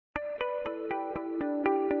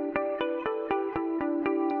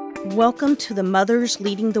Welcome to the Mothers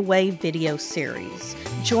Leading the Way video series.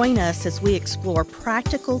 Join us as we explore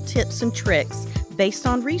practical tips and tricks based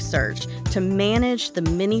on research to manage the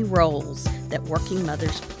many roles that working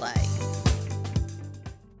mothers play.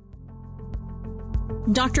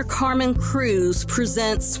 Dr. Carmen Cruz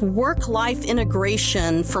presents work-life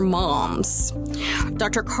integration for moms.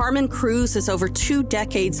 Dr. Carmen Cruz has over 2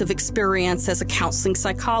 decades of experience as a counseling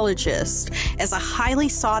psychologist. As a highly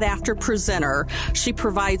sought-after presenter, she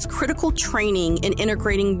provides critical training in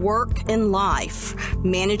integrating work and life,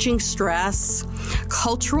 managing stress,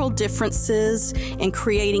 cultural differences, and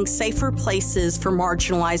creating safer places for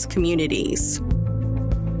marginalized communities.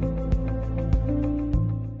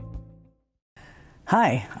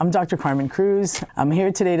 Hi, I'm Dr. Carmen Cruz. I'm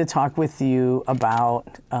here today to talk with you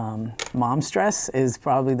about mom stress is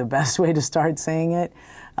probably the best way to start saying it.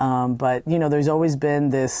 But, you know, there's always been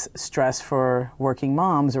this stress for working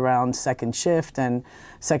moms around second shift, and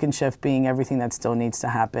second shift being everything that still needs to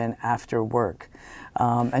happen after work.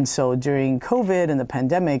 And so during COVID and the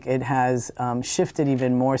pandemic, it has shifted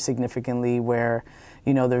even more significantly where,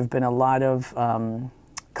 you know, there have been a lot of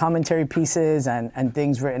commentary pieces and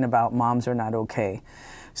things written about moms are not okay.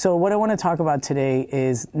 So what I want to talk about today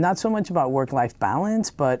is not so much about work-life balance,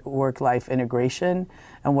 but work-life integration,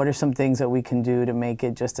 and what are some things that we can do to make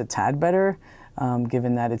it just a tad better,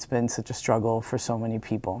 given that it's been such a struggle for so many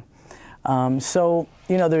people. So,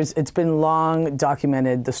 you know, it's been long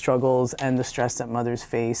documented, the struggles and the stress that mothers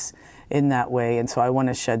face in that way. And so I want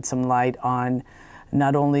to shed some light on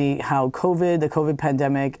not only how the COVID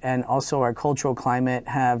pandemic, and also our cultural climate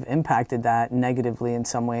have impacted that negatively in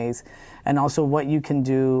some ways, and also what you can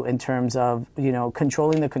do in terms of, you know,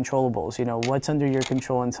 controlling the controllables, you know, what's under your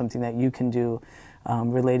control and something that you can do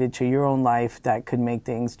related to your own life that could make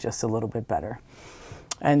things just a little bit better.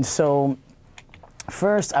 And so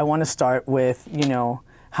first, I want to start with, you know,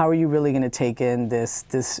 how are you really going to take in this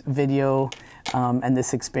video and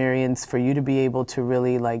this experience for you to be able to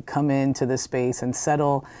really like come into this space and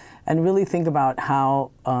settle and really think about how,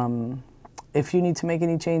 if you need to make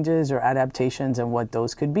any changes or adaptations and what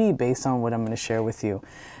those could be based on what I'm going to share with you.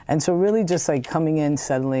 And so really just like coming in,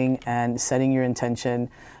 settling, and setting your intention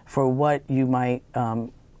for what you might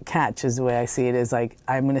catch is the way I see it, is like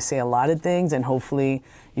I'm going to say a lot of things, and hopefully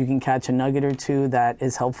you can catch a nugget or two that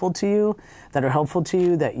is helpful to you,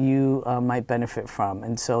 that you might benefit from.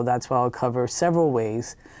 And so that's why I'll cover several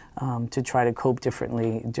ways to try to cope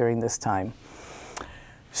differently during this time.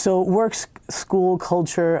 So work school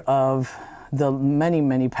culture of the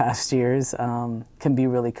many past years can be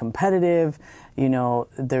really competitive. You know,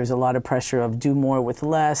 there's a lot of pressure of do more with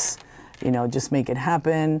less. You know, just make it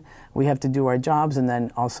happen. We have to do our jobs and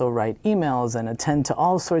then also write emails and attend to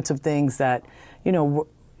all sorts of things that, you know,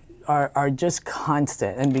 are just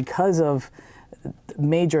constant. And because of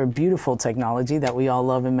major, beautiful technology that we all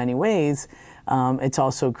love in many ways, it's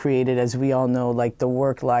also created, as we all know, like the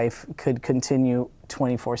work life could continue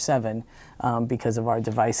 24/7 because of our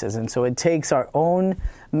devices. And so it takes our own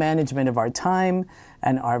management of our time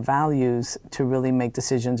and our values to really make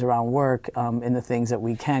decisions around work in the things that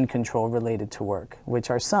we can control related to work, which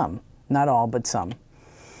are some, not all, but some.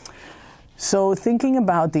 So thinking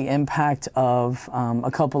about the impact of a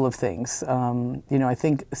couple of things, you know, I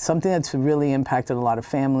think something that's really impacted a lot of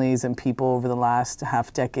families and people over the last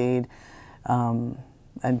half decade,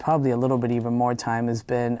 and probably a little bit even more time, has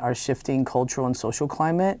been our shifting cultural and social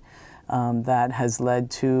climate. That has led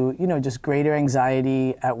to, you know, just greater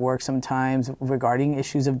anxiety at work sometimes regarding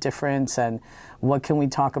issues of difference and what can we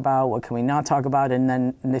talk about, what can we not talk about, and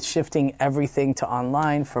then it's shifting everything to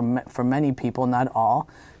online for many people, not all,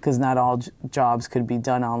 because not all jobs could be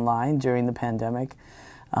done online during the pandemic.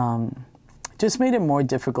 Just made it more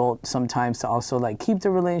difficult sometimes to also like keep the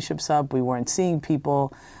relationships up. We weren't seeing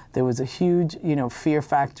people. There was a huge, you know, fear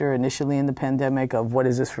factor initially in the pandemic of what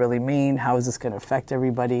does this really mean? How is this going to affect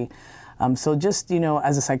everybody? So just, you know,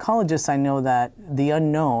 as a psychologist, I know that the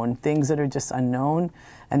unknown, things that are just unknown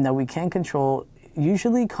and that we can't control,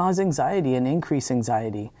 usually cause anxiety and increase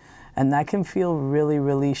anxiety. And that can feel really,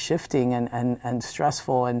 really shifting and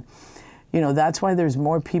stressful. And, you know, that's why there's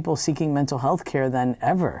more people seeking mental health care than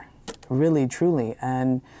ever, really, truly.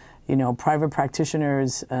 And, you know, private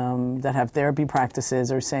practitioners that have therapy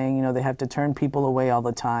practices are saying, you know, they have to turn people away all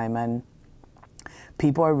the time. And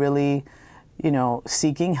people are really, you know,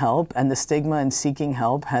 seeking help, and the stigma in seeking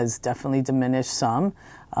help has definitely diminished some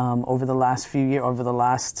over the last few years, over the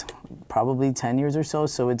last probably 10 years or so.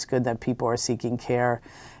 So it's good that people are seeking care,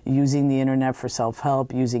 using the internet for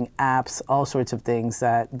self-help, using apps, all sorts of things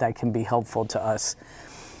that can be helpful to us.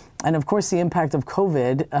 And of course, the impact of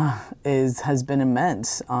COVID has been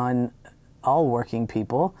immense on all working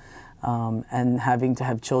people. and having to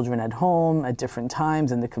have children at home at different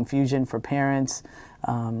times and the confusion for parents.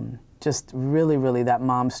 Just really, really, that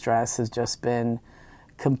mom stress has just been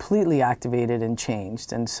completely activated and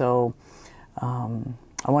changed. And so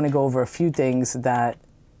I want to go over a few things that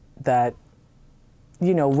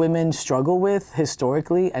women struggle with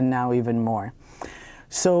historically and now even more.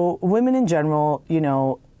 So women in general,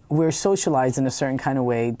 we're socialized in a certain kind of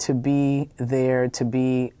way to be there, to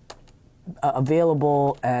be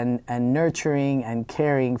available and nurturing and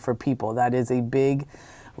caring for people. That is a big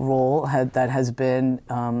role that has been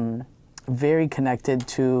very connected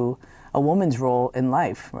to a woman's role in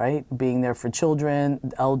life, right? Being there for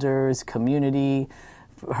children, elders, community,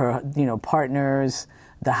 her, partners,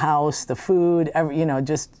 the house, the food,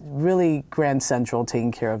 just really grand central,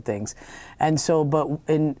 taking care of things. And so, but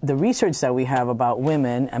in the research that we have about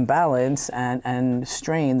women and balance and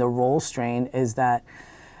strain, the role strain is that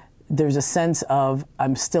there's a sense of,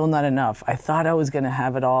 I'm still not enough. I thought I was going to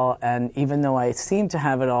have it all, and even though I seem to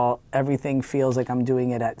have it all, everything feels like I'm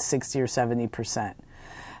doing it at 60 or 70%.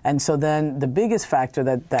 And so then the biggest factor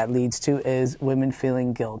that leads to is women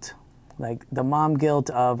feeling guilt. Like the mom guilt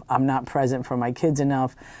of, I'm not present for my kids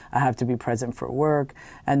enough, I have to be present for work.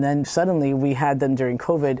 And then suddenly we had them during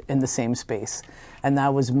COVID in the same space. And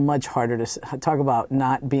that was much harder to talk about,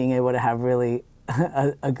 not being able to have really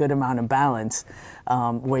a good amount of balance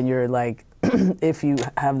when you're like, if you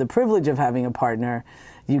have the privilege of having a partner,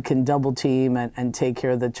 you can double team and take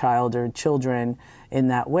care of the child or children in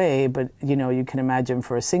that way. But, you can imagine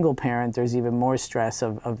for a single parent, there's even more stress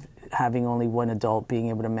of having only one adult being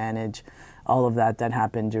able to manage all of that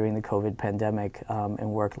happened during the COVID pandemic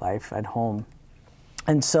and work life at home.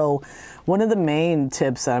 And so one of the main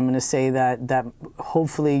tips that I'm going to say that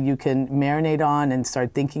hopefully you can marinate on and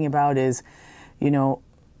start thinking about is,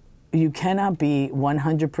 you cannot be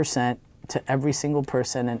 100% to every single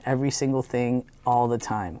person and every single thing all the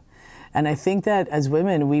time. And I think that as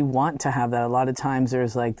women, we want to have that. A lot of times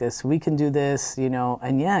there's like this, we can do this,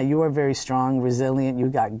 and yeah, you are very strong, resilient, you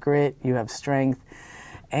got grit, you have strength,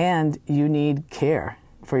 and you need care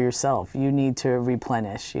for yourself. You need to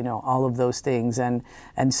replenish, all of those things. And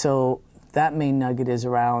so that main nugget is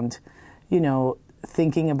around,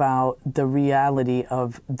 thinking about the reality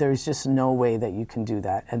of there's just no way that you can do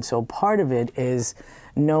that. And so part of it is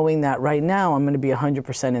knowing that right now I'm going to be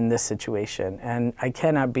 100% in this situation and I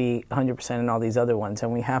cannot be 100% in all these other ones.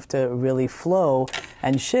 And we have to really flow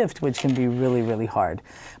and shift, which can be really, really hard.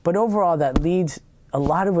 But overall, that leads a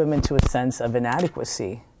lot of women to a sense of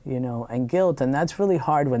inadequacy, and guilt. And that's really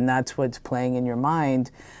hard when that's what's playing in your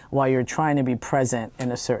mind while you're trying to be present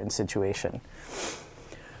in a certain situation.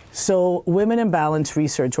 So Women in Balance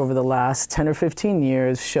research over the last 10 or 15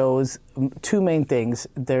 years shows two main things.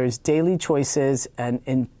 There's daily choices and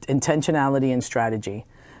intentionality and strategy.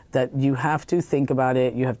 That you have to think about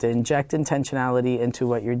it, you have to inject intentionality into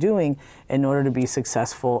what you're doing in order to be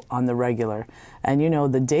successful on the regular. And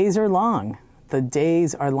the days are long. The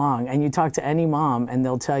days are long. And you talk to any mom and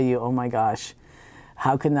they'll tell you, oh my gosh,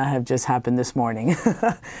 how can that have just happened this morning?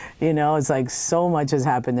 It's like so much has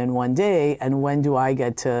happened in one day, and when do I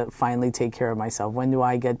get to finally take care of myself? When do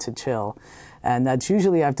I get to chill? And that's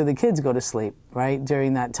usually after the kids go to sleep, right,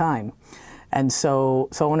 during that time. And so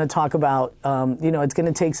I want to talk about, it's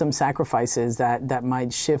going to take some sacrifices that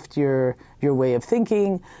might shift your way of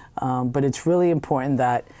thinking, but it's really important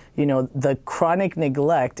that, the chronic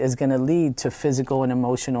neglect is going to lead to physical and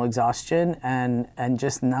emotional exhaustion and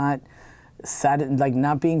just not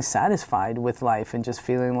being satisfied with life and just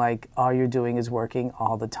feeling like all you're doing is working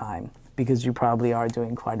all the time, because you probably are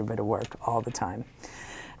doing quite a bit of work all the time.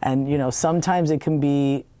 And, sometimes it can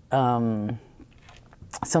be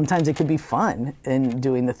fun in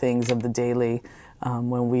doing the things of the daily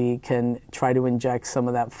when we can try to inject some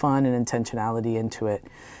of that fun and intentionality into it.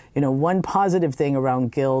 One positive thing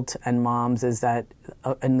around guilt and moms is that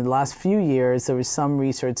in the last few years, there was some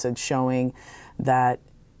research that's showing that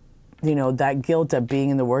that guilt of being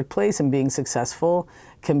in the workplace and being successful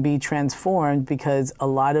can be transformed, because a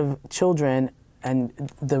lot of children,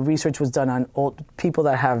 and the research was done on old people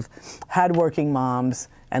that have had working moms,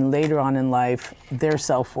 and later on in life, their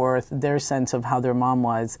self-worth, their sense of how their mom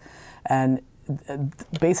was, and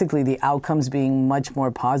basically the outcomes being much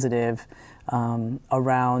more positive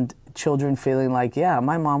around children feeling like, yeah,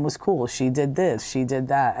 my mom was cool, she did this, she did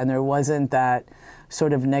that, and there wasn't that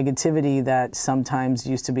sort of negativity that sometimes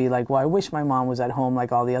used to be like, well, I wish my mom was at home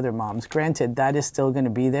like all the other moms. Granted, that is still going to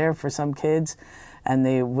be there for some kids, and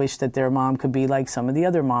they wish that their mom could be like some of the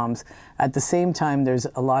other moms. At the same time, there's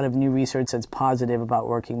a lot of new research that's positive about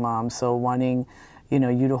working moms, so wanting, you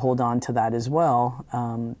to hold on to that as well,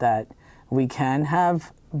 that we can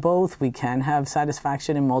have both. We can have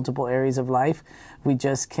satisfaction in multiple areas of life. We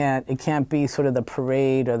just can't, it can't be sort of the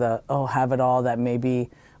parade or the, oh, have it all that maybe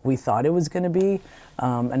we thought it was going to be.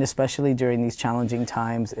 And especially during these challenging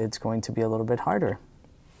times, it's going to be a little bit harder.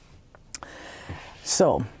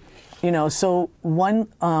 So, so one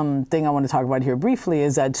thing I want to talk about here briefly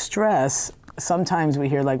is that stress, sometimes we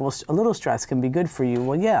hear like, well, a little stress can be good for you.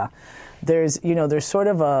 Well, yeah, there's sort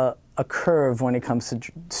of a curve when it comes to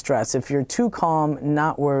stress. If you're too calm,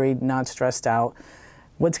 not worried, not stressed out,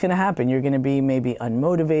 what's going to happen? You're going to be maybe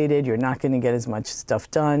unmotivated. You're not going to get as much stuff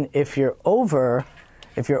done. If you're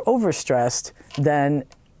overstressed, then,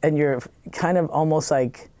 and you're kind of almost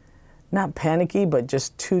like, not panicky, but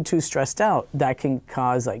just too stressed out, that can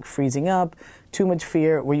cause like freezing up, too much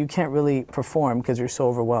fear, where you can't really perform because you're so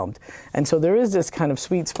overwhelmed. And so there is this kind of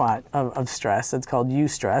sweet spot of stress that's called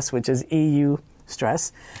eustress, which is EU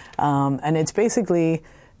stress. And it's basically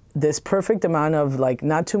this perfect amount of like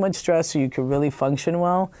not too much stress so you can really function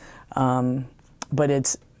well, but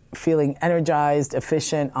it's feeling energized,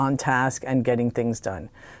 efficient, on task, and getting things done.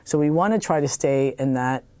 So we want to try to stay in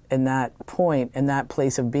that point, in that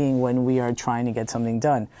place of being when we are trying to get something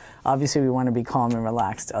done. Obviously, we want to be calm and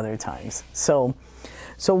relaxed other times. So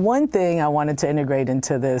one thing I wanted to integrate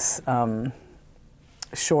into this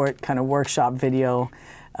short kind of workshop video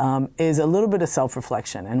is a little bit of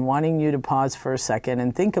self-reflection and wanting you to pause for a second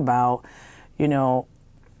and think about,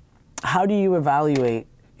 how do you evaluate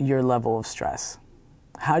your level of stress?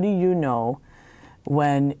 How do you know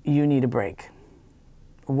when you need a break?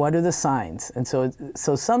 What are the signs? And so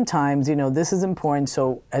sometimes, this is important.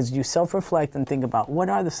 So as you self-reflect and think about what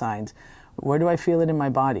are the signs, where do I feel it in my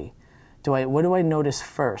body? What do I notice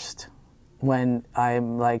first when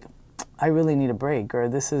I'm like, I really need a break, or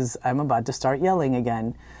I'm about to start yelling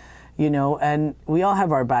again, and we all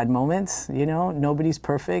have our bad moments, nobody's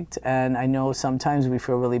perfect. And I know sometimes we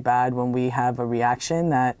feel really bad when we have a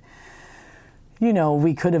reaction that,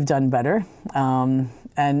 we could have done better.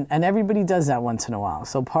 And everybody does that once in a while.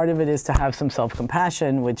 So part of it is to have some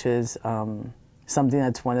self-compassion, which is something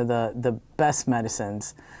that's one of the best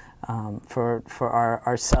medicines for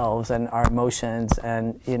ourselves and our emotions,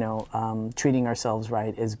 and treating ourselves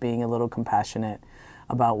right is being a little compassionate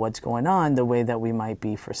about what's going on the way that we might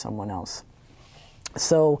be for someone else.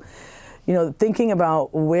 So, thinking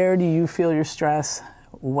about where do you feel your stress?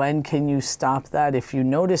 When can you stop that? If you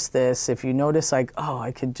notice this, if you notice like, oh,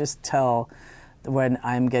 I could just tell when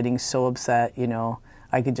I'm getting so upset,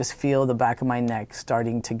 I could just feel the back of my neck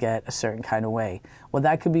starting to get a certain kind of way. Well,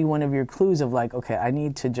 that could be one of your clues of like, okay, I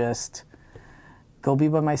need to just go be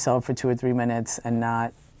by myself for 2 or 3 minutes and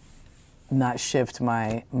not shift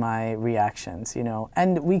my reactions,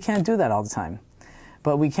 And we can't do that all the time,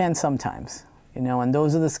 but we can sometimes, and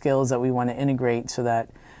those are the skills that we want to integrate so that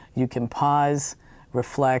you can pause,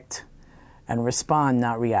 reflect, and respond,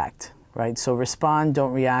 not react, right? So respond,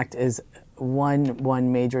 don't react is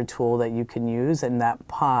one major tool that you can use, and that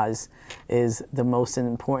pause is the most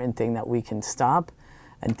important thing that we can stop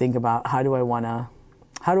and think about how do I want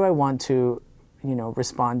to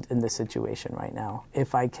respond in this situation right now.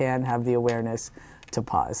 If I can have the awareness to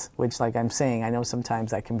pause, which like I'm saying, I know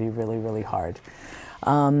sometimes that can be really, really hard.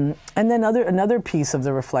 And then another piece of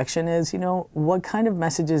the reflection is, what kind of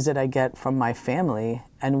messages did I get from my family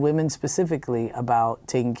and women specifically about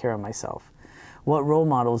taking care of myself? What role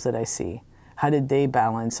models did I see? How did they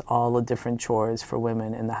balance all the different chores for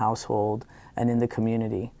women in the household and in the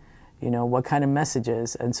community? What kind of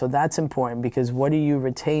messages? And so that's important, because what are you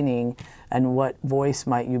retaining and what voice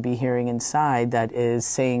might you be hearing inside that is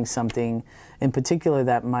saying something in particular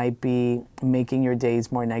that might be making your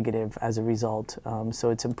days more negative as a result?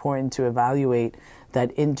 So it's important to evaluate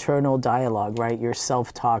that internal dialogue, right? Your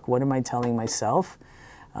self-talk. What am I telling myself?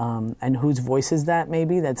 And whose voice is that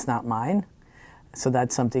maybe? That's not mine. So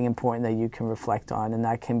that's something important that you can reflect on, and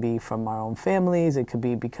that can be from our own families. It could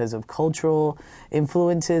be because of cultural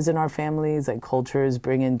influences in our families, like cultures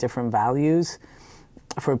bring in different values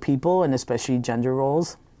for people, and especially gender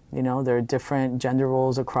roles. There are different gender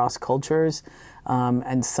roles across cultures,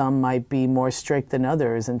 and some might be more strict than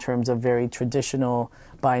others in terms of very traditional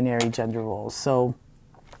binary gender roles. So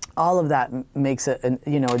all of that makes a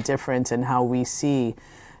difference in how we see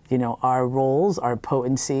our roles, our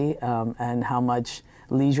potency, and how much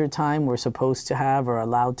leisure time we're supposed to have or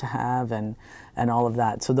allowed to have, and all of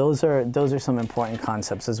that. So those are some important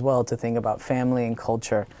concepts as well to think about family and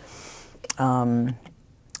culture.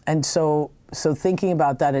 And so thinking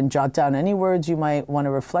about that, and jot down any words you might want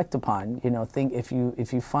to reflect upon. Think if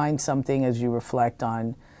you find something as you reflect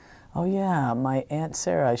on, oh yeah, my Aunt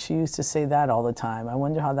Sarah, she used to say that all the time. I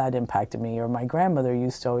wonder how that impacted me. Or my grandmother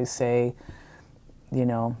used to always say,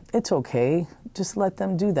 it's okay. Just let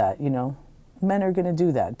them do that, Men are going to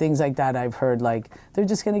do that. Things like that I've heard, like, they're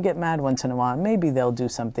just going to get mad once in a while. Maybe they'll do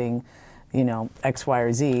something, X, Y,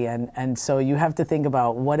 or Z. And so you have to think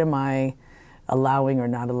about, what am I allowing or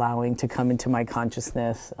not allowing to come into my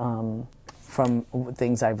consciousness from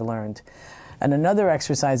things I've learned. And another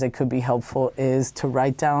exercise that could be helpful is to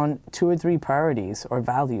write down 2 or 3 priorities or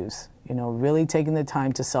values, really taking the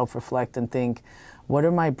time to self-reflect and think, what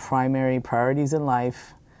are my primary priorities in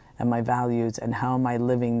life and my values, and how am I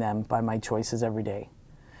living them by my choices every day?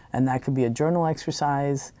 And that could be a journal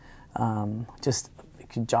exercise, just you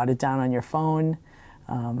could jot it down on your phone,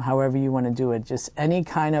 however you want to do it. Just any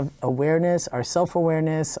kind of awareness, our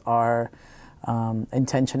self-awareness, our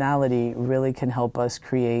intentionality really can help us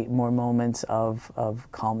create more moments of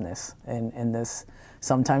calmness in this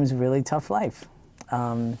sometimes really tough life.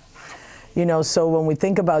 So when we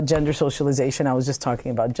think about gender socialization, I was just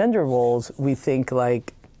talking about gender roles, we think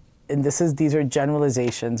like, and these are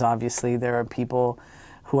generalizations, obviously. There are people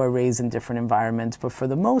who are raised in different environments, but for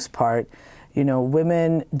the most part,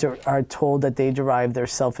 women are told that they derive their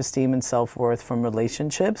self-esteem and self-worth from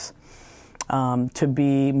relationships. To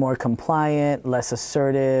be more compliant, less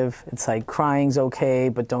assertive. It's like crying's okay,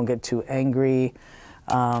 but don't get too angry.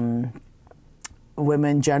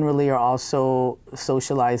 Women generally are also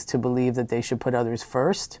socialized to believe that they should put others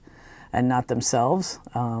first and not themselves,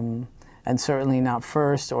 and certainly not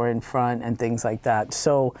first or in front and things like that.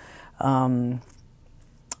 So other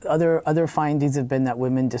findings have been that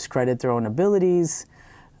women discredit their own abilities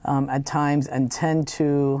at times, and tend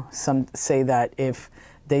to say that if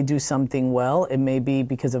they do something well, it may be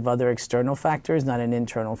because of other external factors, not an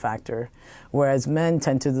internal factor. Whereas men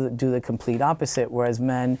tend to do the complete opposite. Whereas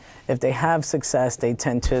men, if they have success, they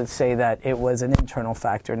tend to say that it was an internal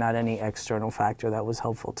factor, not any external factor that was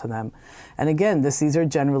helpful to them. And again, these are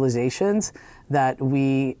generalizations that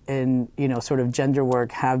we in sort of gender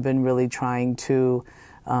work have been really trying to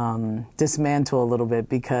dismantle a little bit,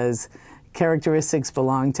 because characteristics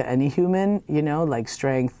belong to any human, like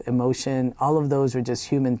strength, emotion, all of those are just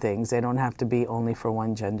human things. They don't have to be only for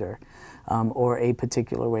one gender, or a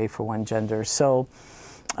particular way for one gender. So,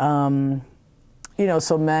 so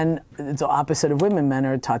men, it's the opposite of women. Men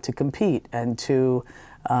are taught to compete and to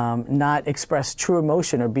not express true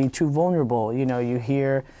emotion or be too vulnerable. You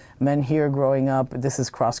hear men here growing up, this is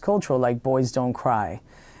cross-cultural, like boys don't cry.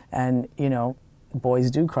 And,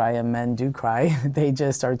 boys do cry and men do cry. They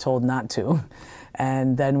just are told not to.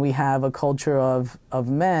 And then we have a culture of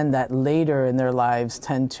men that later in their lives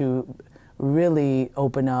tend to really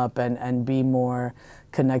open up and be more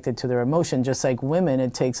connected to their emotion. Just like women,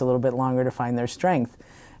 it takes a little bit longer to find their strength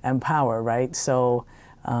and power, right? So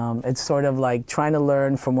it's sort of like trying to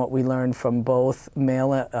learn from what we learned from both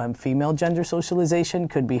male and female gender socialization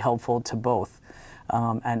could be helpful to both.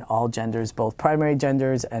 And all genders, both primary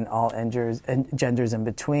genders and all genders in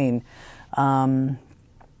between. And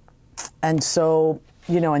so,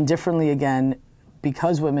 and differently again,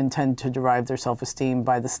 because women tend to derive their self-esteem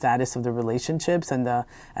by the status of the relationships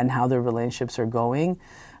and how their relationships are going,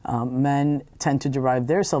 men tend to derive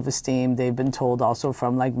their self-esteem, they've been told, also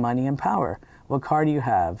from like money and power. What car do you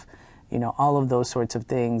have? All of those sorts of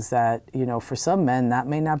things that, for some men, that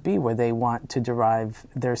may not be where they want to derive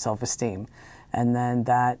their self-esteem. And then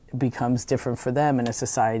that becomes different for them in a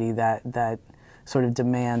society that sort of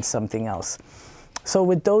demands something else. So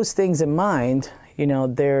with those things in mind,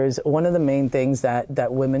 there's one of the main things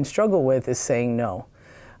that women struggle with is saying no.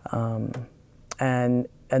 And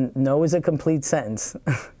no is a complete sentence.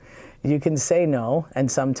 You can say no, and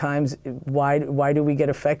sometimes why do we get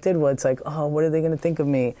affected? Well, it's like, oh, what are they going to think of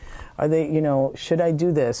me? Are they, should I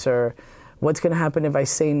do this? Or what's going to happen if I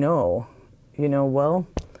say no? Well,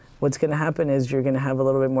 what's going to happen is you're going to have a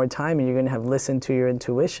little bit more time, and you're going to have listened to your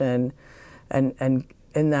intuition, and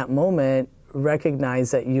in that moment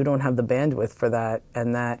recognize that you don't have the bandwidth for that,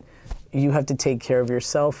 and that you have to take care of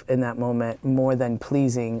yourself in that moment more than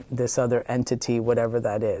pleasing this other entity, whatever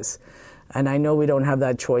that is. And I know we don't have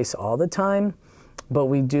that choice all the time, but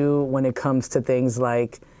we do when it comes to things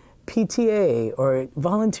like PTA or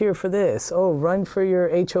volunteer for this, run for your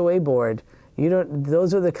HOA board.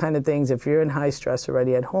 Those are the kind of things, if you're in high stress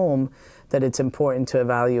already at home, that it's important to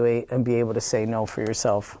evaluate and be able to say no for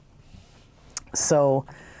yourself. So,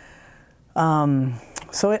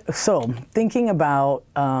 thinking about,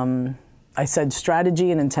 I said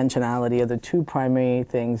strategy and intentionality are the 2 primary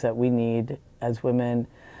things that we need as women,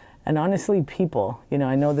 and honestly, people.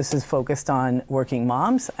 I know this is focused on working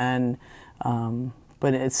moms,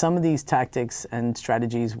 but some of these tactics and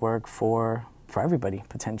strategies work for everybody,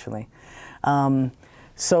 potentially.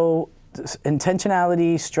 So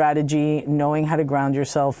intentionality, strategy, knowing how to ground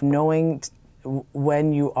yourself, knowing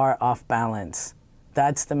when you are off balance.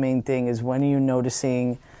 That's the main thing, is when are you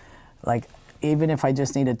noticing, like, even if I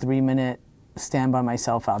just need a 3-minute stand by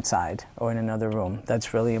myself outside or in another room,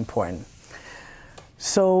 that's really important.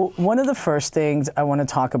 So one of the first things I want to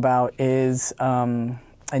talk about is,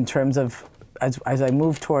 in terms of, as I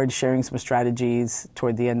move towards sharing some strategies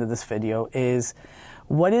toward the end of this video, is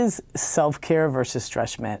what is self-care versus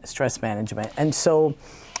stress management. And so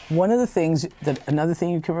one of the things another thing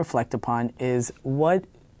you can reflect upon is what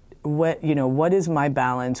is my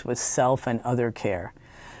balance with self and other care.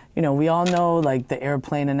 We all know, like, the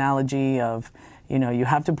airplane analogy of, you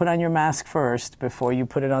have to put on your mask first before you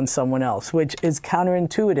put it on someone else, which is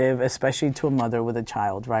counterintuitive, especially to a mother with a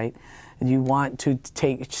child, right? You want to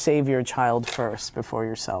save your child first before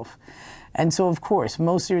yourself. And so, of course,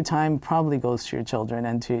 most of your time probably goes to your children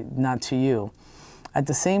and not to you. At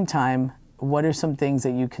the same time, what are some things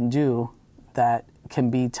that you can do that can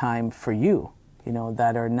be time for you,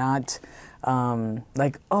 that are not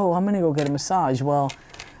like, oh, I'm going to go get a massage. Well,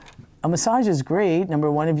 a massage is great.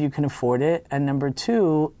 Number one, if you can afford it. And number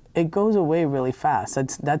two, it goes away really fast.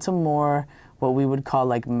 That's a more what we would call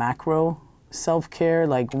like macro self-care,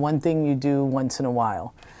 like one thing you do once in a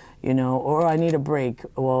while, or I need a break.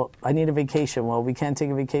 Well, I need a vacation. Well, we can't take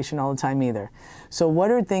a vacation all the time either. So what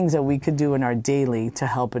are things that we could do in our daily to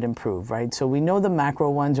help it improve, right? So we know the macro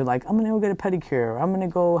ones are like, I'm going to go get a pedicure. Or I'm going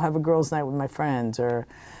to go have a girls' night with my friends. Or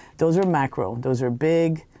those are macro. Those are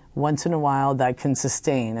big, once in a while, that can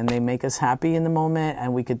sustain, and they make us happy in the moment,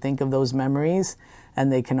 and we could think of those memories,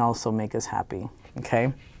 and they can also make us happy,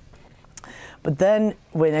 okay? But then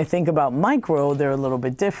when I think about micro, they're a little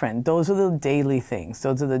bit different. Those are the daily things.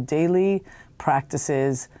 Those are the daily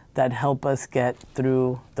practices that help us get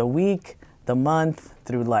through the week, the month,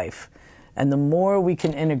 through life. And the more we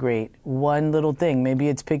can integrate one little thing, maybe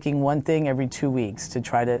it's picking one thing every 2 weeks to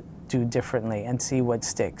try to do differently and see what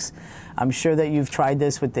sticks. I'm sure that you've tried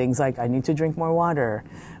this with things like, I need to drink more water,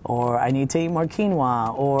 or I need to eat more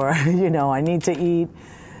quinoa, or, I need to eat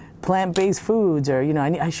plant-based foods, or,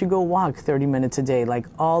 I should go walk 30 minutes a day, like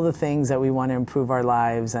all the things that we want to improve our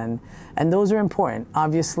lives. And those are important.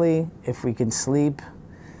 Obviously, if we can sleep,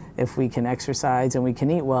 if we can exercise, and we can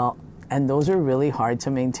eat well, and those are really hard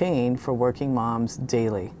to maintain for working moms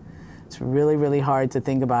daily. It's really, really hard to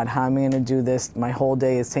think about how I'm going to do this. My whole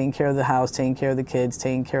day is taking care of the house, taking care of the kids,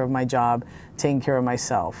 taking care of my job, taking care of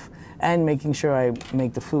myself, and making sure I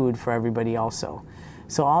make the food for everybody also.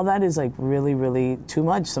 So all that is like really, really too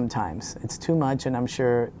much sometimes. It's too much, and I'm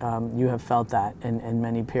sure you have felt that in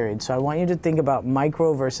many periods. So I want you to think about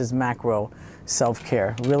micro versus macro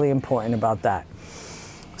self-care. Really important about that.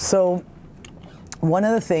 So one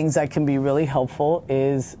of the things that can be really helpful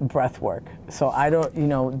is breath work. So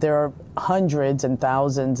there are hundreds and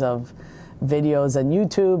thousands of videos on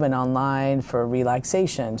YouTube and online for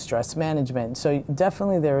relaxation, stress management. So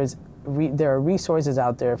definitely there are resources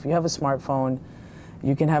out there. If you have a smartphone,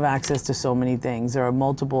 you can have access to so many things. There are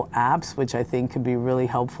multiple apps, which I think could be really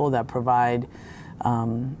helpful, that provide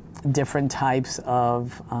different types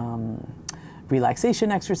of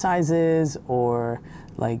relaxation exercises, or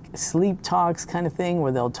like sleep talks kind of thing,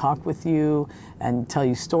 where they'll talk with you and tell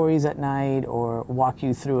you stories at night, or walk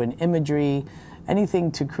you through an imagery,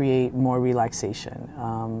 anything to create more relaxation.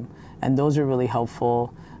 And those are really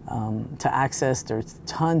helpful to access. There's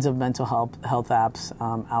tons of mental health apps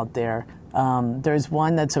out there. There's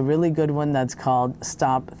one that's a really good one that's called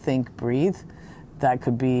Stop, Think, Breathe. That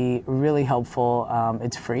could be really helpful.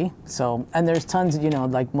 It's free. So, and there's tons,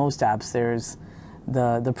 like most apps, there's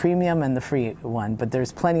the premium and the free one, but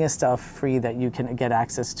there's plenty of stuff free that you can get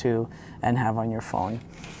access to and have on your phone.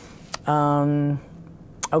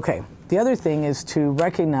 Okay, the other thing is to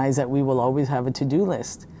recognize that we will always have a to-do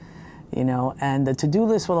list, and the to-do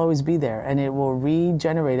list will always be there, and it will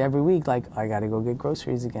regenerate every week, like, I gotta go get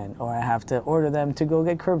groceries again, or I have to order them to go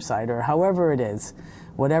get curbside, or however it is,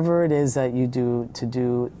 whatever it is that you do to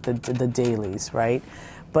do the dailies, right?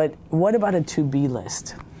 But what about a to-be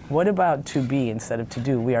list? What about to be instead of to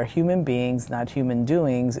do? We are human beings, not human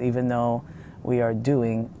doings, even though we are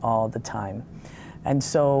doing all the time. And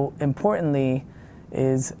so importantly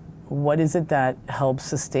is, what is it that helps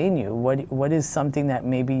sustain you? What is something that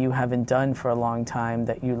maybe you haven't done for a long time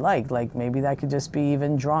that you like? Like maybe that could just be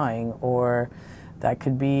even drawing, or that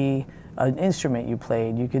could be an instrument you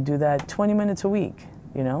played. You could do that 20 minutes a week,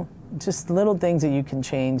 Just little things that you can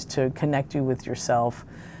change to connect you with yourself,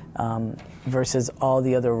 versus all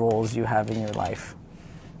the other roles you have in your life.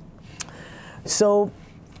 So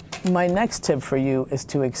my next tip for you is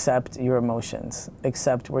to accept your emotions,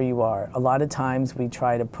 accept where you are. A lot of times we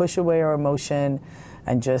try to push away our emotion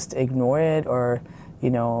and just ignore it, or,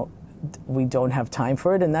 we don't have time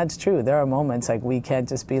for it, and that's true. There are moments like we can't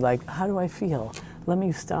just be like, how do I feel? Let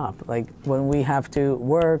me stop. Like when we have to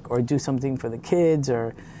work or do something for the kids,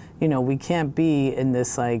 or, we can't be in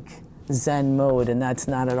this like Zen mode, and that's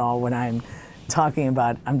not at all what I'm talking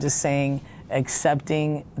about. I'm just saying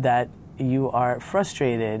accepting that you are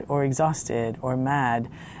frustrated or exhausted or mad,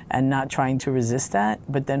 and not trying to resist that,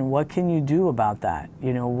 but then what can you do about that?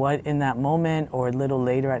 What in that moment or a little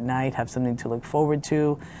later at night, have something to look forward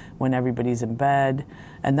to when everybody's in bed.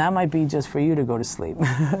 And that might be just for you to go to sleep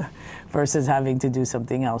versus having to do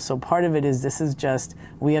something else. So part of it is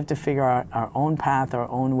we have to figure out our own path, our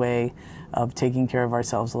own way of taking care of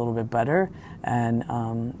ourselves a little bit better, and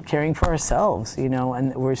caring for ourselves,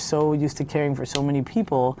 and we're so used to caring for so many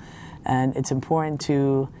people, and it's important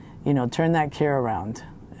to, turn that care around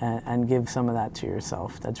and give some of that to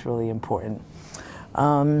yourself. That's really important.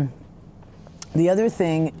 The other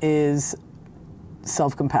thing is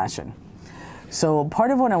self-compassion. So part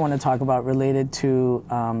of what I want to talk about related to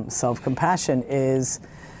self-compassion is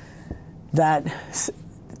that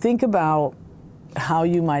think about how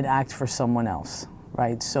you might act for someone else,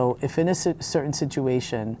 right? So if in a certain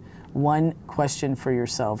situation, one question for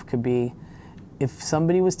yourself could be, if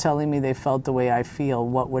somebody was telling me they felt the way I feel,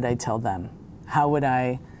 what would I tell them? How would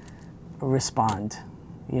I respond,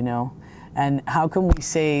 And how can we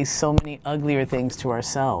say so many uglier things to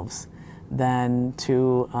ourselves than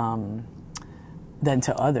to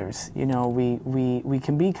others? We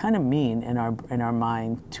can be kind of mean in our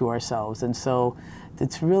mind to ourselves, and so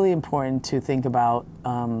it's really important to think about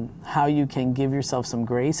how you can give yourself some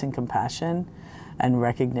grace and compassion and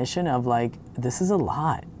recognition of like, this is a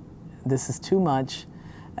lot, this is too much,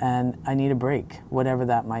 and I need a break, whatever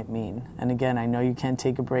that might mean. And again, I know you can't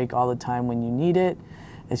take a break all the time when you need it.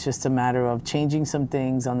 It's just a matter of changing some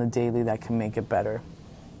things on the daily that can make it better.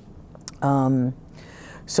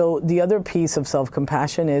 So the other piece of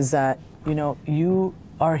self-compassion is that, you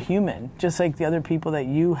are human, just like the other people that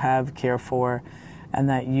you have care for, and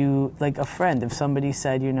that you, like a friend, if somebody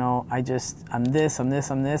said, I'm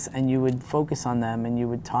this, and you would focus on them and you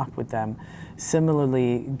would talk with them.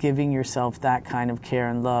 Similarly, giving yourself that kind of care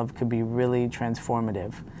and love could be really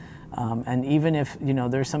transformative. And even if,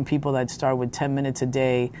 there's some people that start with 10 minutes a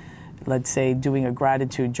day, let's say doing a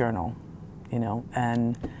gratitude journal,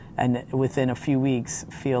 and within a few weeks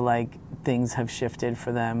feel like things have shifted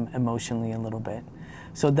for them emotionally a little bit.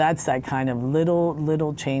 So that's that kind of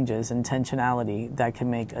little changes, intentionality that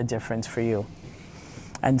can make a difference for you.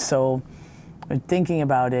 And so thinking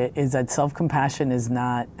about it is that self-compassion is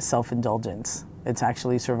not self-indulgence. It's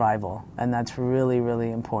actually survival. And that's really,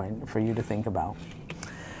 really important for you to think about.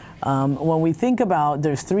 When we think about,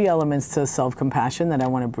 there's 3 elements to self-compassion that I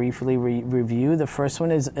want to briefly review. The first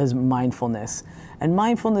one is mindfulness. And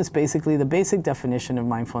mindfulness, basically, the basic definition of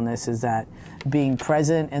mindfulness is that being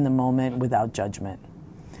present in the moment without judgment.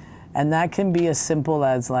 And that can be as simple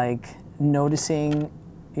as like noticing,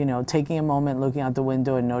 taking a moment, looking out the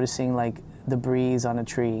window and noticing like the breeze on a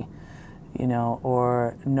tree,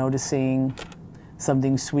 or noticing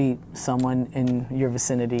something sweet someone in your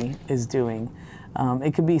vicinity is doing.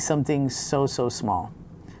 It could be something so small.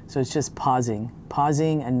 So it's just pausing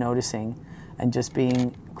and noticing, and just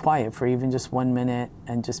being quiet for even just 1 minute,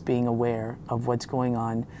 and just being aware of what's going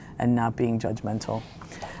on and not being judgmental.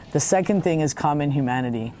 The second thing is common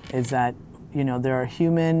humanity, is that, there are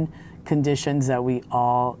human conditions that we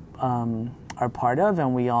all are part of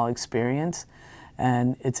and we all experience.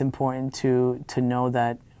 And it's important to know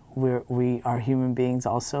that we are human beings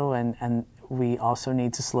also, and we also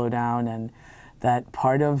need to slow down, and that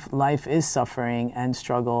part of life is suffering and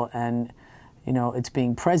struggle, and it's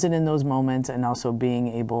being present in those moments, and also being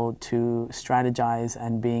able to strategize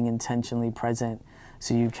and being intentionally present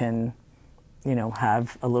so you can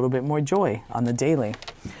have a little bit more joy on the daily.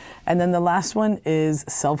 And then the last one is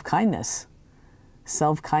self-kindness.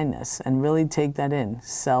 Self-kindness, and really take that in,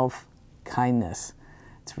 self-kindness.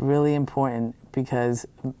 It's really important, because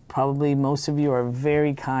probably most of you are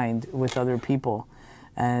very kind with other people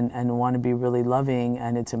and want to be really loving,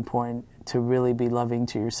 and it's important to really be loving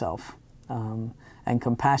to yourself, and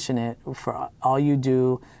compassionate for all you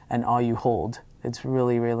do and all you hold. It's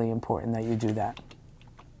really, really important that you do that.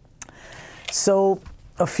 So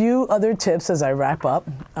a few other tips as I wrap up.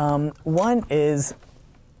 One is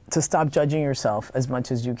to stop judging yourself as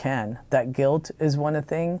much as you can. That guilt is one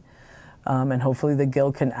thing, and hopefully the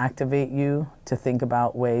guilt can activate you to think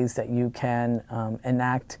about ways that you can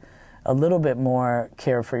enact a little bit more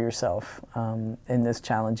care for yourself in this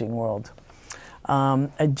challenging world.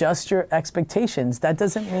 Adjust your expectations. That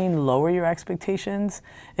doesn't mean lower your expectations.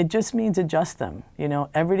 It just means adjust them. You know,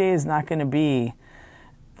 every day is not going to be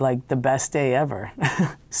like the best day ever.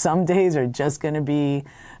 Some days are just going to be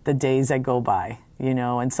the days that go by, you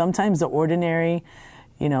know, and sometimes the ordinary,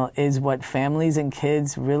 you know, is what families and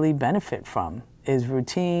kids really benefit from, is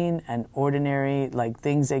routine and ordinary, like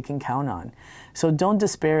things they can count on. So don't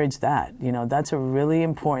disparage that. You know, that's a really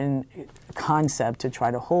important concept to try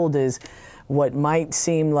to hold, is what might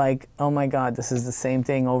seem like, oh my God, this is the same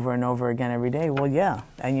thing over and over again every day. Well, yeah.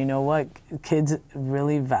 And you know what? Kids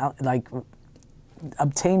really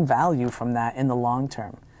obtain value from that in the long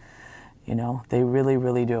term. You know, they really,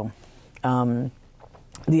 really do.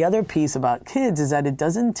 The other piece about kids is that it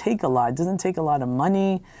doesn't take a lot. It doesn't take a lot of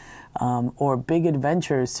money or big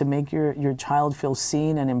adventures to make your child feel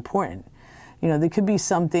seen and important. You know, there could be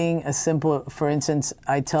something as simple, for instance,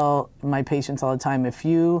 I tell my patients all the time, if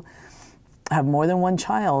you have more than one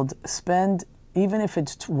child, spend, even if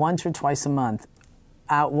it's once or twice a month,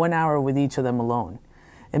 1 hour with each of them alone.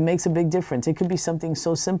 It makes a big difference. It could be something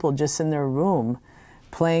so simple, just in their room,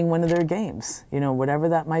 playing one of their games, you know, whatever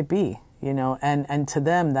that might be, you know, and to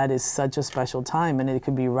them, that is such a special time. And it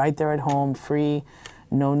could be right there at home, free,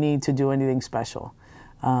 no need to do anything special.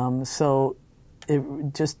 So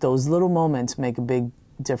just those little moments make a big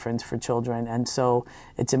difference for children. And so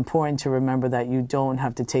it's important to remember that you don't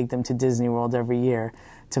have to take them to Disney World every year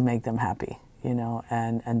to make them happy, you know,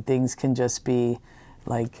 and things can just be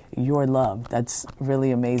like your love. That's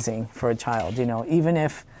really amazing for a child, you know, even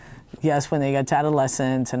if, yes, when they get to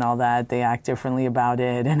adolescence and all that, they act differently about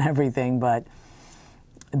it and everything, but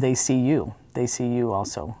they see you. They see you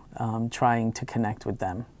also trying to connect with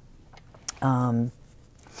them.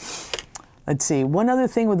 Let's see. One other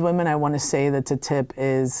thing with women I want to say that's a tip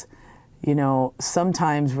is, you know,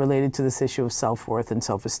 sometimes related to this issue of self-worth and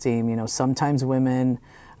self-esteem, you know, sometimes women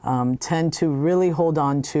tend to really hold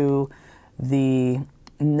on to the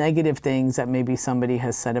negative things that maybe somebody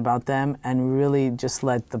has said about them and really just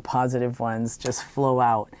let the positive ones just flow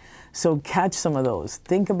out. So catch some of those.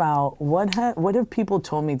 Think about what have people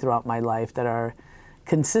told me throughout my life that are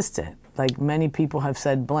consistent. Like many people have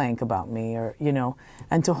said blank about me, or, you know,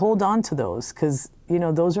 and to hold on to those, because, you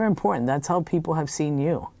know, those are important. That's how people have seen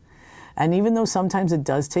you. And even though sometimes it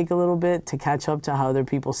does take a little bit to catch up to how other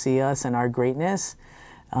people see us and our greatness,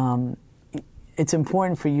 it's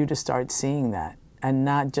important for you to start seeing that and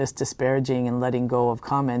not just disparaging and letting go of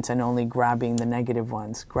comments and only grabbing the negative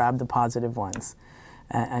ones. Grab the positive ones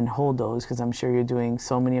and hold those, because I'm sure you're doing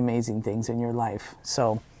so many amazing things in your life.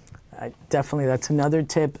 So definitely that's another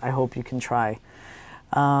tip I hope you can try.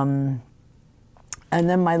 And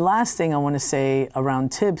then my last thing I want to say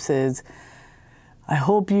around tips is, I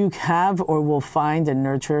hope you have or will find and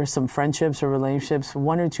nurture some friendships or relationships,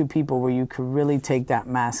 one or two people where you could really take that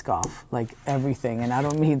mask off, like everything. And I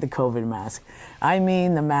don't mean the COVID mask. I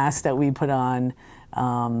mean the mask that we put on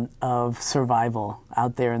of survival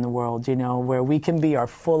out there in the world, you know, where we can be our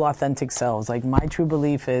full authentic selves. Like, my true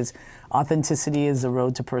belief is authenticity is the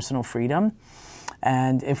road to personal freedom.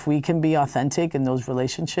 And if we can be authentic in those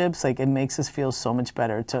relationships, like, it makes us feel so much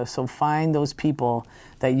better. So find those people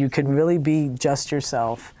that you can really be just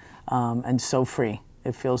yourself and so free.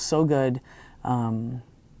 It feels so good,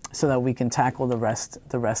 so that we can tackle the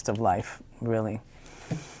rest of life, really.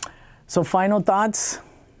 So final thoughts.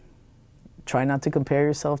 Try not to compare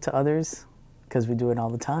yourself to others, because we do it all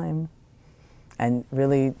the time. And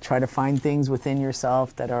really try to find things within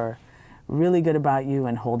yourself that are really good about you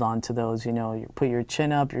and hold on to those. You know, you put your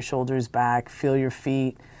chin up, your shoulders back, feel your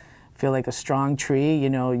feet, feel like a strong tree. You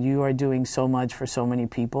know, you are doing so much for so many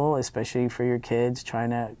people, especially for your kids, trying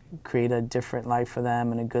to create a different life for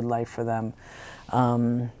them and a good life for them.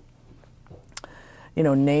 You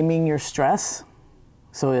know, naming your stress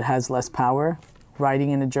so it has less power, writing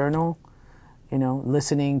in a journal, you know,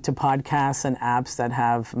 listening to podcasts and apps that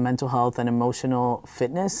have mental health and emotional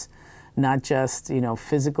fitness. Not just, you know,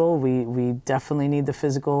 physical. We definitely need the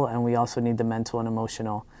physical, and we also need the mental and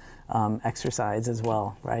emotional exercise as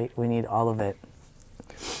well, right? We need all of it.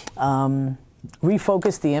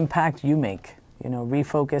 Refocus the impact you make. You know,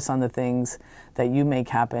 refocus on the things that you make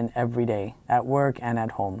happen every day, at work and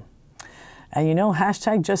at home. And, you know,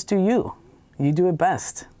 hashtag just do you. You do it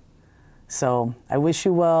best. So I wish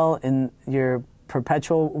you well in your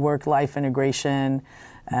perpetual work-life integration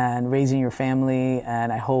and raising your family,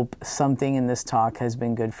 and I hope something in this talk has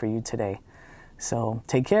been good for you today. So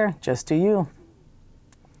take care, just do you.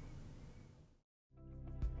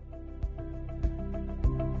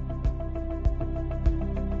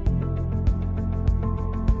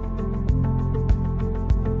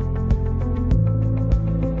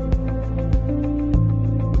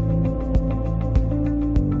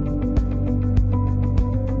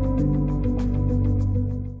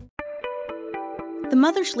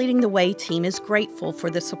 Mothers Leading the Way team is grateful for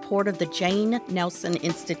the support of the Jane Nelson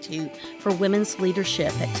Institute for Women's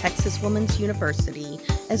Leadership at Texas Women's University,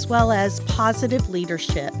 as well as Positive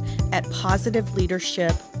Leadership at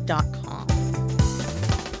positiveleadership.com.